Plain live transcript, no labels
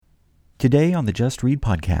Today on the Just Read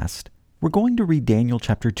podcast, we're going to read Daniel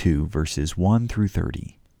chapter 2, verses 1 through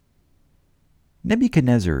 30.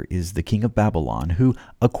 Nebuchadnezzar is the king of Babylon who,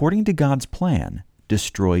 according to God's plan,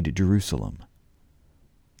 destroyed Jerusalem.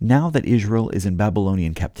 Now that Israel is in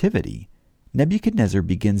Babylonian captivity, Nebuchadnezzar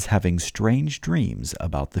begins having strange dreams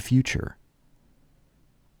about the future.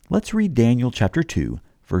 Let's read Daniel chapter 2,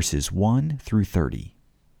 verses 1 through 30.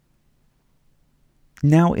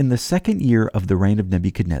 Now in the second year of the reign of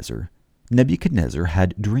Nebuchadnezzar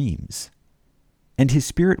had dreams, and his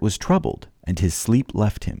spirit was troubled, and his sleep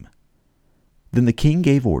left him. Then the king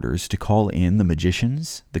gave orders to call in the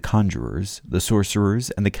magicians, the conjurers, the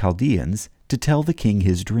sorcerers, and the Chaldeans to tell the king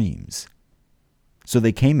his dreams. So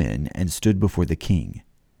they came in and stood before the king.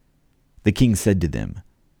 The king said to them,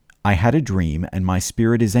 "I had a dream, and my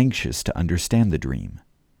spirit is anxious to understand the dream."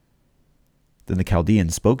 Then the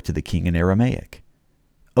Chaldeans spoke to the king in Aramaic.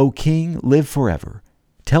 "O king, live forever.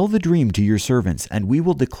 Tell the dream to your servants, and we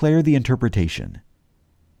will declare the interpretation."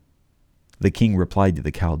 The king replied to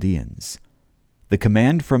the Chaldeans, "The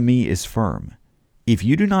command from me is firm. If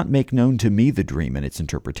you do not make known to me the dream and its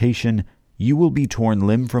interpretation, you will be torn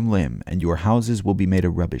limb from limb, and your houses will be made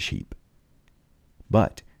a rubbish heap.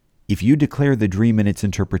 But if you declare the dream and its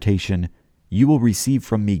interpretation, you will receive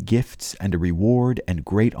from me gifts and a reward and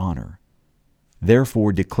great honor.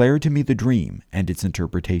 Therefore declare to me the dream and its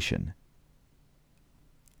interpretation."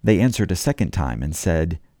 They answered a second time and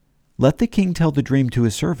said, "Let the king tell the dream to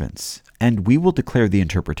his servants, and we will declare the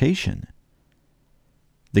interpretation."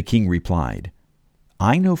 The king replied,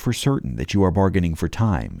 "I know for certain that you are bargaining for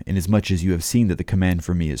time, inasmuch as you have seen that the command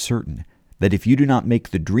from me is certain, that if you do not make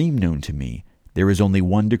the dream known to me, there is only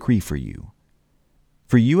one decree for you.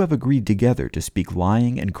 For you have agreed together to speak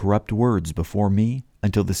lying and corrupt words before me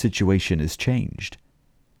until the situation is changed.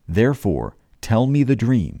 Therefore, tell me the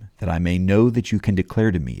dream, that I may know that you can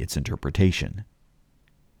declare to me its interpretation."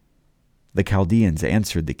 The Chaldeans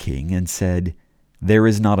answered the king and said, "There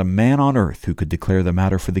is not a man on earth who could declare the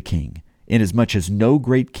matter for the king, inasmuch as no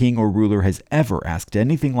great king or ruler has ever asked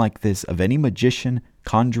anything like this of any magician,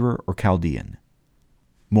 conjurer, or Chaldean.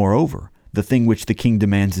 Moreover, the thing which the king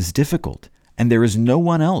demands is difficult, and there is no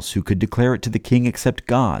one else who could declare it to the king except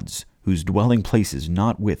gods, whose dwelling place is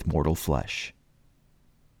not with mortal flesh."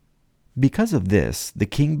 Because of this, the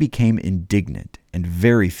king became indignant and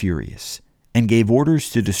very furious, and gave orders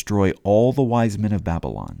to destroy all the wise men of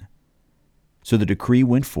Babylon. So the decree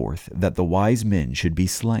went forth that the wise men should be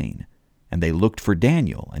slain, and they looked for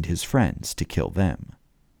Daniel and his friends to kill them.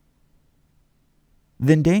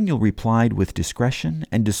 Then Daniel replied with discretion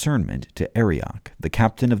and discernment to Arioch, the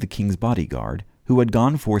captain of the king's bodyguard, who had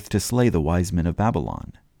gone forth to slay the wise men of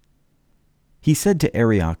Babylon. He said to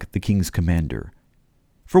Arioch, the king's commander,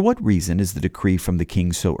 "For what reason is the decree from the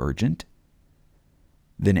king so urgent?"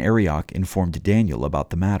 Then Arioch informed Daniel about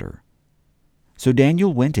the matter. So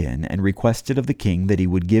Daniel went in and requested of the king that he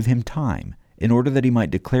would give him time, in order that he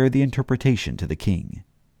might declare the interpretation to the king.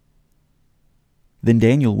 Then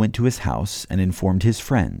Daniel went to his house and informed his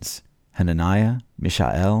friends, Hananiah,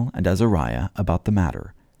 Mishael, and Azariah, about the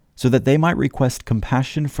matter, so that they might request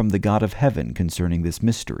compassion from the God of heaven concerning this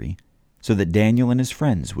mystery, so that Daniel and his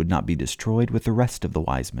friends would not be destroyed with the rest of the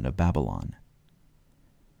wise men of Babylon.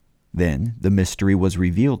 Then the mystery was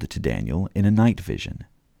revealed to Daniel in a night vision.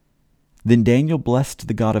 Then Daniel blessed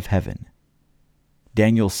the God of heaven.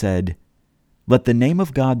 Daniel said, "Let the name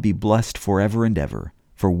of God be blessed forever and ever,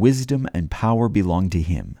 for wisdom and power belong to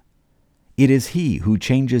him. It is he who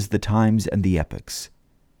changes the times and the epochs.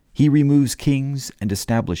 He removes kings and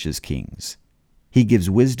establishes kings. He gives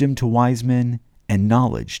wisdom to wise men and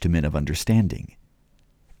knowledge to men of understanding.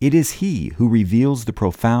 It is he who reveals the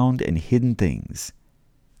profound and hidden things.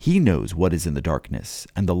 He knows what is in the darkness,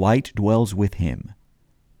 and the light dwells with him.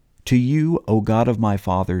 To you, O God of my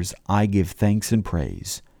fathers, I give thanks and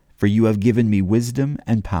praise, for you have given me wisdom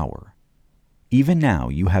and power. Even now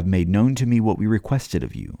you have made known to me what we requested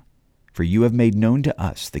of you, for you have made known to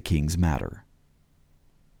us the king's matter."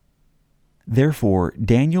 Therefore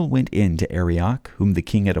Daniel went in to Arioch, whom the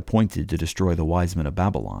king had appointed to destroy the wise men of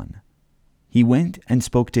Babylon. He went and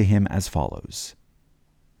spoke to him as follows: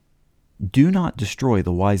 "Do not destroy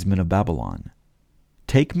the wise men of Babylon.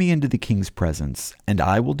 Take me into the king's presence, and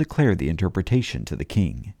I will declare the interpretation to the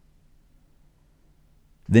king."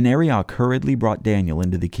 Then Arioch hurriedly brought Daniel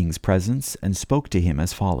into the king's presence and spoke to him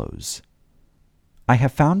as follows: "I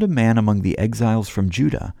have found a man among the exiles from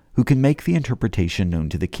Judah who can make the interpretation known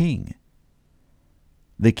to the king."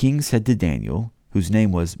 The king said to Daniel, whose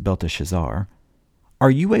name was Belteshazzar,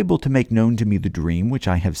 "Are you able to make known to me the dream which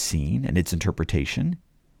I have seen and its interpretation?"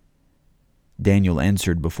 Daniel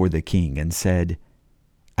answered before the king and said,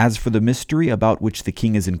 As for the mystery about which the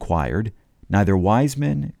king has inquired, neither wise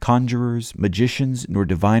men, conjurers, magicians, nor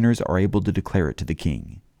diviners are able to declare it to the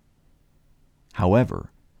king.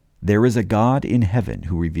 However, there is a God in heaven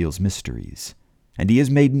who reveals mysteries, and he has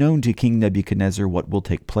made known to King Nebuchadnezzar what will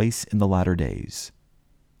take place in the latter days.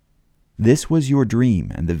 This was your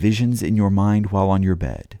dream and the visions in your mind while on your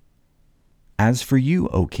bed. As for you,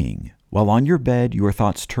 O king, while on your bed your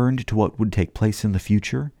thoughts turned to what would take place in the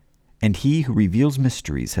future, and he who reveals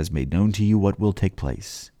mysteries has made known to you what will take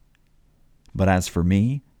place. But as for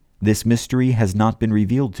me, this mystery has not been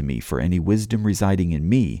revealed to me for any wisdom residing in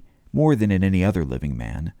me more than in any other living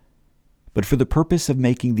man, but for the purpose of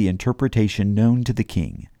making the interpretation known to the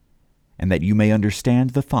king, and that you may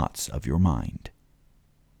understand the thoughts of your mind.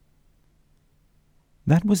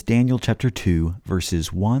 That was Daniel chapter 2,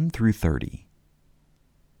 verses 1 through 30.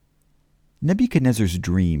 Nebuchadnezzar's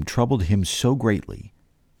dream troubled him so greatly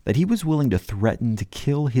that he was willing to threaten to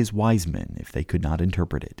kill his wise men if they could not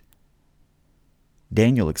interpret it.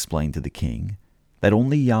 Daniel explained to the king that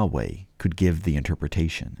only Yahweh could give the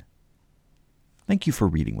interpretation. Thank you for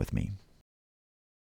reading with me.